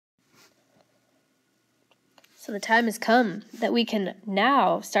So the time has come that we can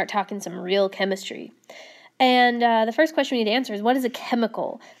now start talking some real chemistry. And the first question we need to answer is, what is a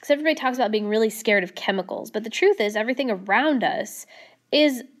chemical? Because everybody talks about being really scared of chemicals, but the truth is everything around us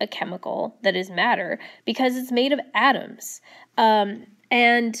is a chemical that is matter because it's made of atoms.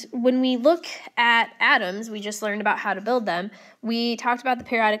 And when we look at atoms, we just learned about how to build them. We talked about the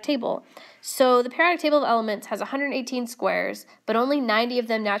periodic table. So the periodic table of elements has 118 squares, but only 90 of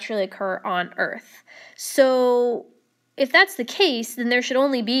them naturally occur on Earth. So if that's the case, then there should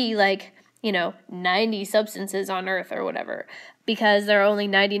only be 90 substances on Earth or whatever, because there are only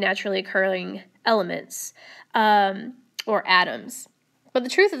 90 naturally occurring elements or atoms. But the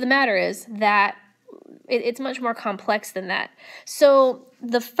truth of the matter is that it's much more complex than that. So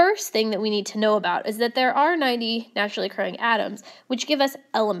the first thing that we need to know about is that there are 90 naturally occurring atoms, which give us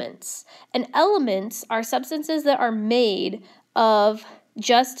elements. And elements are substances that are made of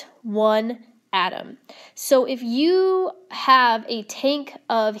just one atom. So if you have a tank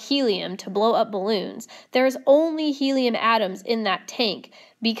of helium to blow up balloons, there's only helium atoms in that tank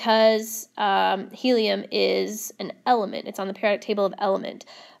because helium is an element. It's on the periodic table of element.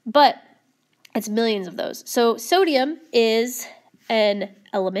 But it's millions of those. So sodium is an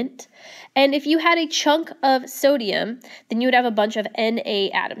element. And if you had a chunk of sodium, then you would have a bunch of Na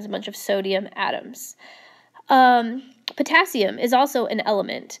atoms, a bunch of sodium atoms. Potassium is also an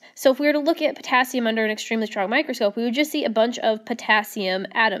element. So if we were to look at potassium under an extremely strong microscope, we would just see a bunch of potassium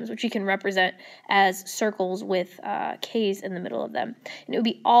atoms, which you can represent as circles with K's in the middle of them. And it would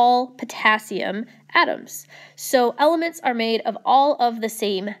be all potassium atoms. So elements are made of all of the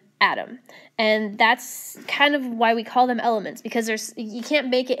same atom. And that's kind of why we call them elements, because you can't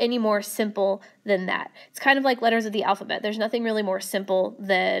make it any more simple than that. It's kind of like letters of the alphabet. There's nothing really more simple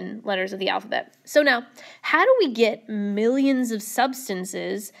than letters of the alphabet. So now, how do we get millions of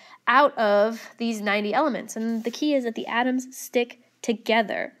substances out of these 90 elements? And the key is that the atoms stick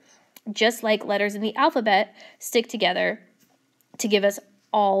together, just like letters in the alphabet stick together to give us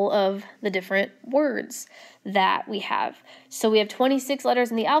all of the different words that we have. So we have 26 letters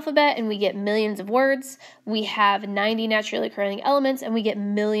in the alphabet and we get millions of words. We have 90 naturally occurring elements and we get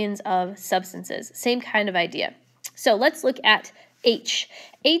millions of substances. Same kind of idea. So let's look at H.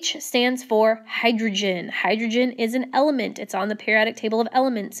 H stands for hydrogen. Hydrogen is an element. It's on the periodic table of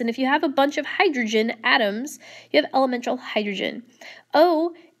elements. And if you have a bunch of hydrogen atoms, you have elemental hydrogen.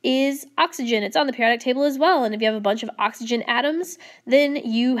 O is oxygen. It's on the periodic table as well. And if you have a bunch of oxygen atoms, then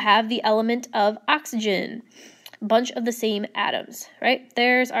you have the element of oxygen. A bunch of the same atoms, right?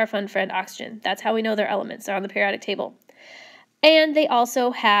 There's our fun friend oxygen. That's how we know they're elements. They're on the periodic table. And they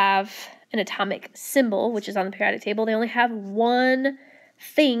also have an atomic symbol, which is on the periodic table. They only have one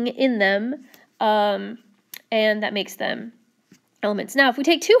thing in them, and that makes them elements. Now, if we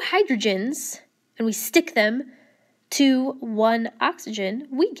take two hydrogens and we stick them to one oxygen,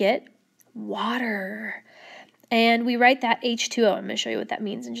 we get water. And we write that H2O. I'm going to show you what that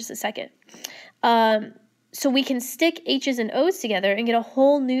means in just a second. So we can stick H's and O's together and get a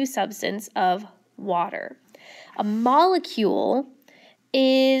whole new substance of water. A molecule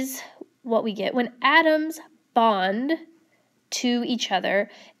is what we get when atoms bond to each other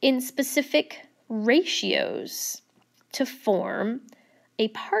in specific ratios to form a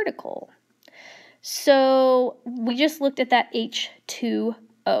particle. So we just looked at that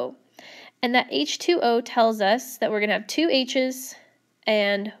H2O. And that H2O tells us that we're going to have two H's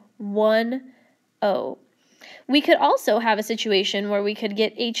and one O. We could also have a situation where we could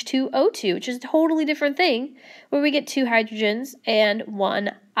get H2O2, which is a totally different thing, where we get two hydrogens and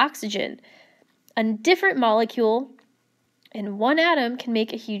one oxygen. A different molecule and one atom can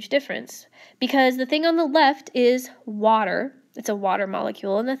make a huge difference, because the thing on the left is water. It's a water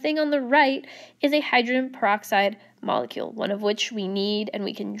molecule, and the thing on the right is a hydrogen peroxide molecule, one of which we need and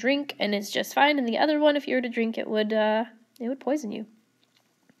we can drink, and it's just fine, and the other one, if you were to drink, it would poison you.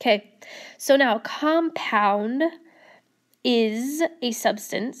 Okay, so now compound is a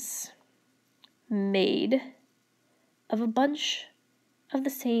substance made of a bunch of the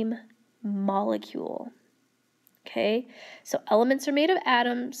same molecule. Okay, so elements are made of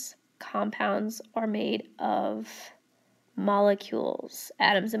atoms, compounds are made of molecules.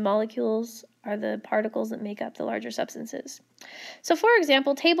 Atoms and molecules are the particles that make up the larger substances. So for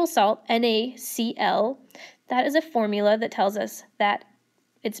example, table salt, NaCl, that is a formula that tells us that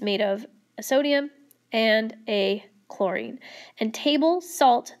it's made of a sodium and a chlorine. And table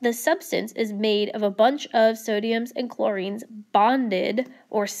salt, the substance, is made of a bunch of sodiums and chlorines bonded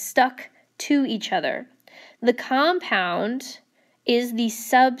or stuck to each other. The compound is the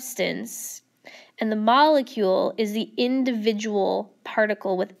substance, and the molecule is the individual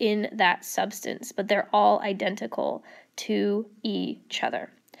particle within that substance, but they're all identical to each other.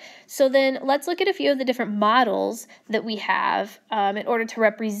 So then let's look at a few of the different models that we have in order to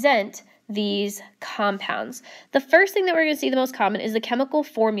represent these compounds. The first thing that we're going to see the most common is the chemical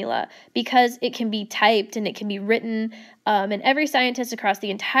formula, because it can be typed and it can be written, and every scientist across the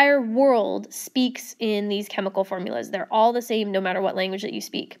entire world speaks in these chemical formulas. They're all the same no matter what language that you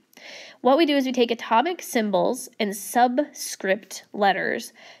speak. What we do is we take atomic symbols and subscript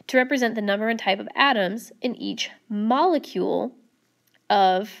letters to represent the number and type of atoms in each molecule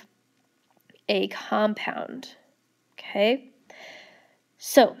of a compound. Okay?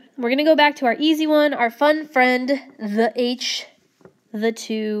 So we're going to go back to our easy one, our fun friend, the H, the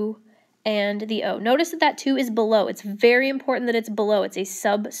 2, and the O. Notice that that 2 is below. It's very important that it's below. It's a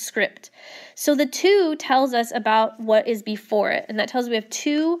subscript. So the 2 tells us about what is before it, and that tells us we have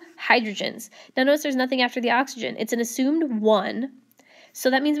 2 hydrogens. Now notice there's nothing after the oxygen. It's an assumed 1, so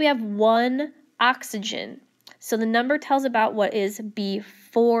that means we have 1 oxygen. So the number tells about what is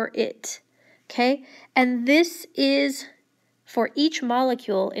before it, okay? And this is for each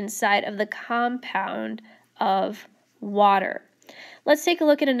molecule inside of the compound of water. Let's take a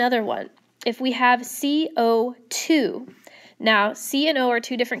look at another one. If we have CO2, now C and O are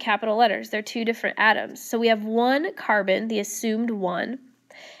 2 different capital letters. They're 2 different atoms. So we have 1 carbon, the assumed 1,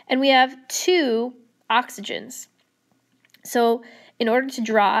 and we have 2 oxygens. So in order to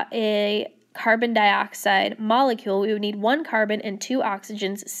draw a carbon dioxide molecule, we would need 1 carbon and 2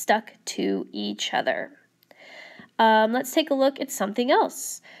 oxygens stuck to each other. Let's take a look at something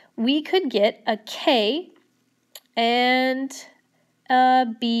else. We could get a K and a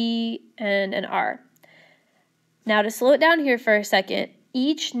B and an R. Now to slow it down here for a second,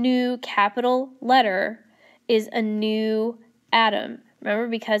 each new capital letter is a new atom. Remember,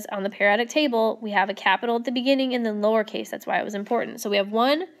 because on the periodic table, we have a capital at the beginning and then lowercase. That's why it was important. So we have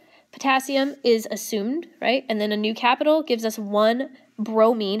 1 potassium is assumed, right? And then a new capital gives us 1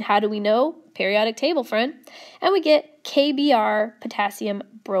 bromine. How do we know? Periodic table, friend. And we get KBr, potassium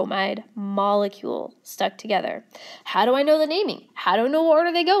bromide molecule stuck together. How do I know the naming? How do I know what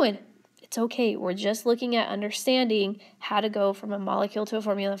order they go in? It's okay. We're just looking at understanding how to go from a molecule to a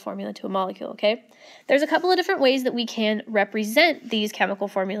formula to a molecule, okay? There's a couple of different ways that we can represent these chemical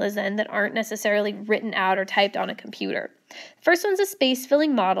formulas then that aren't necessarily written out or typed on a computer. First one's a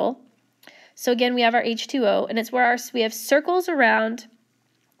space-filling model. So again, we have our H2O, and it's where we have circles around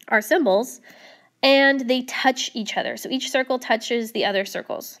our symbols, and they touch each other. So each circle touches the other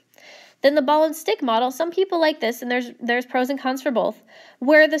circles. Then the ball and stick model, some people like this, and there's pros and cons for both,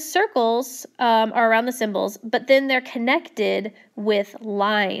 where the circles are around the symbols, but then they're connected with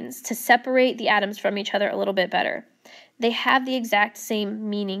lines to separate the atoms from each other a little bit better. They have the exact same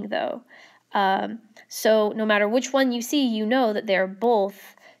meaning, though. So no matter which one you see, you know that they're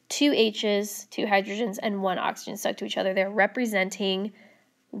both 2 H's, 2 hydrogens, and 1 oxygen stuck to each other. They're representing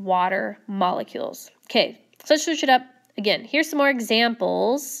water molecules. Okay, so let's switch it up again. Here's some more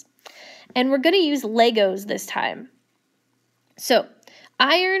examples, and we're going to use Legos this time. So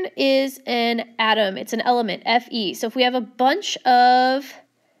iron is an atom. It's an element, Fe. So if we have a bunch of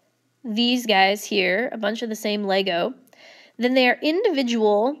these guys here, a bunch of the same Lego, then they are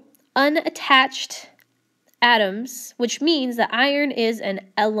individual, unattached atoms, which means that iron is an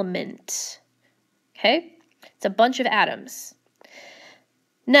element. Okay? It's a bunch of atoms.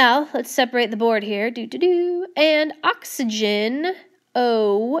 Now, let's separate the board here. And oxygen,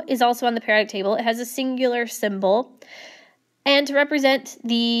 O, is also on the periodic table. It has a singular symbol. And to represent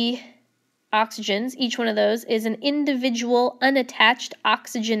the oxygens, each one of those is an individual unattached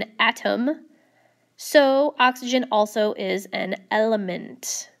oxygen atom. So oxygen also is an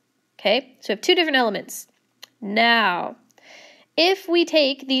element. Okay, so we have 2 different elements. Now, if we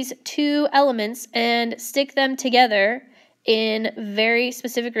take these 2 elements and stick them together in very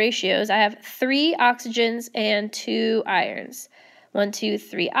specific ratios, I have 3 oxygens and 2 irons. 1, 2,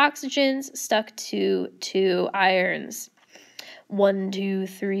 3 oxygens stuck to 2 irons. 1, 2,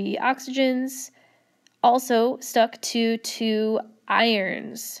 3 oxygens also stuck to 2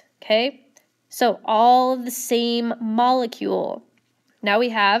 irons. Okay, so all of the same molecule. Now we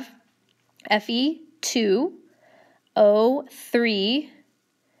have Fe2, O3,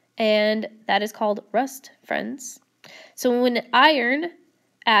 and that is called rust, friends. So when iron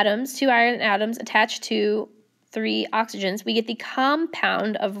atoms, 2 iron atoms attach to 3 oxygens, we get the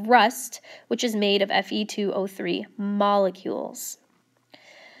compound of rust, which is made of Fe2O3 molecules.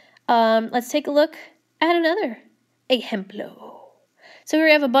 Let's take a look at another ejemplo. So here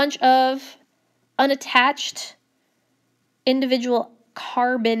we have a bunch of unattached individual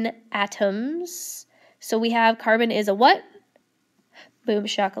carbon atoms. So we have carbon is a what? Boom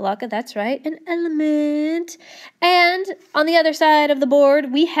shakalaka, that's right, an element. And on the other side of the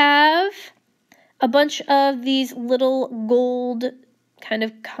board, we have a bunch of these little gold kind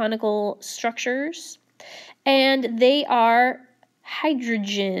of conical structures, and they are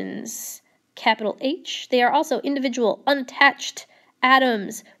hydrogens, capital H. They are also individual unattached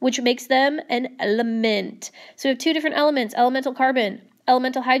atoms, which makes them an element. So we have two different elements, elemental carbon,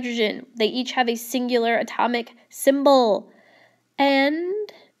 elemental hydrogen. They each have a singular atomic symbol.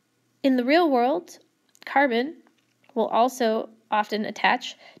 And in the real world, carbon will also often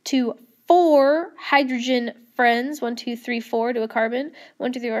attach to 4 hydrogen friends, 1, 2, 3, 4 to a carbon,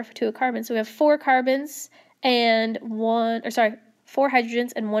 1, 2, 3, 4 to a carbon. So we have 4 carbons and 4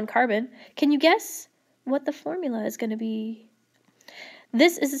 hydrogens and 1 carbon. Can you guess what the formula is going to be?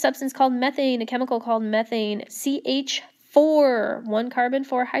 This is a substance called methane, a chemical called methane, CH4, 1 carbon,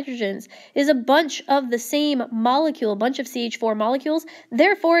 4 hydrogens. It is a bunch of the same molecule, a bunch of CH4 molecules.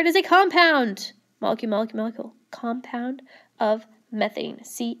 Therefore, it is a compound. Molecule. Compound of methane,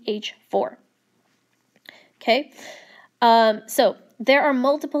 CH4. Okay, so there are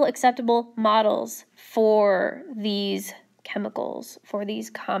multiple acceptable models for these chemicals, for these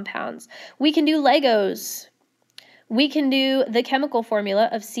compounds. We can do Legos. We can do the chemical formula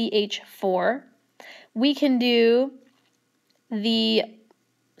of CH4. We can do the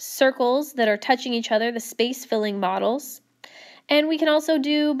circles that are touching each other, the space-filling models. And we can also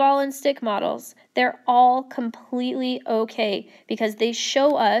do ball and stick models. They're all completely okay because they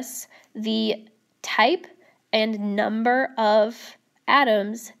show us the type and number of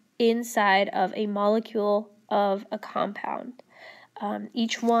atoms inside of a molecule of a compound.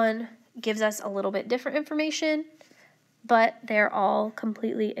 Each one gives us a little bit different information, but they're all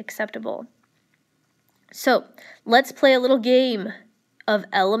completely acceptable. So let's play a little game of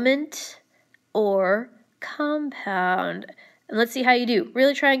element or compound. And let's see how you do.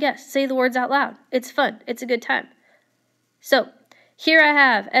 Really try and guess. Say the words out loud. It's fun. It's a good time. So here I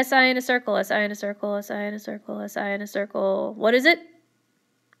have Si in a circle, Si in a circle, Si in a circle, Si in a circle. What is it?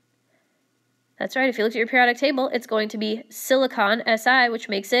 That's right. If you look at your periodic table, it's going to be silicon, Si, which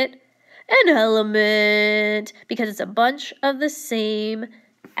makes it an element because it's a bunch of the same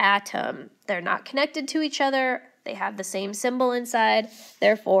atom. They're not connected to each other. They have the same symbol inside.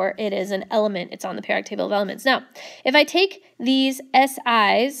 Therefore, it is an element. It's on the periodic table of elements. Now, if I take these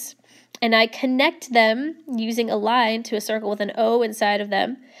Si's and I connect them using a line to a circle with an O inside of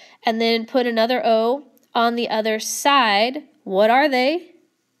them, and then put another O on the other side, what are they?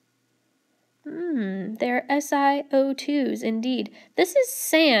 They're SiO2s indeed. This is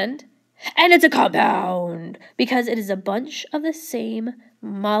sand, and it's a compound because it is a bunch of the same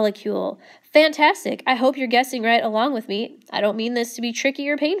molecule. Fantastic. I hope you're guessing right along with me. I don't mean this to be tricky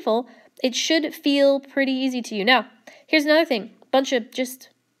or painful. It should feel pretty easy to you. Now, here's another thing. Bunch of just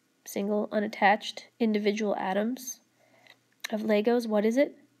single unattached individual atoms of Legos. What is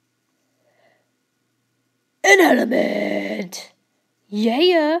it? An element.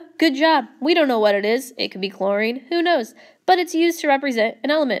 Yeah, good job. We don't know what it is. It could be chlorine. Who knows? But it's used to represent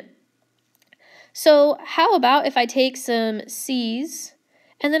an element. So how about if I take some C's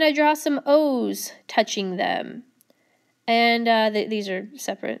and then I draw some O's touching them? And these are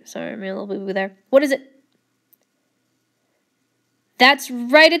separate. Sorry, I'm a little boo-boo there. What is it? That's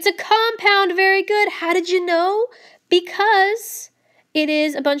right. It's a compound. Very good. How did you know? Because it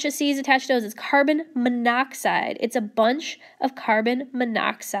is a bunch of C's attached to O's. It's carbon monoxide. It's a bunch of carbon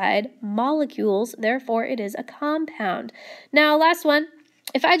monoxide molecules. Therefore, it is a compound. Now, last one.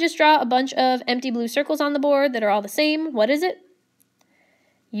 If I just draw a bunch of empty blue circles on the board that are all the same, what is it?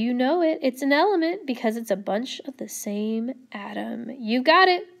 You know it. It's an element because it's a bunch of the same atom. You got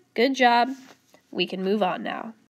it. Good job. We can move on now.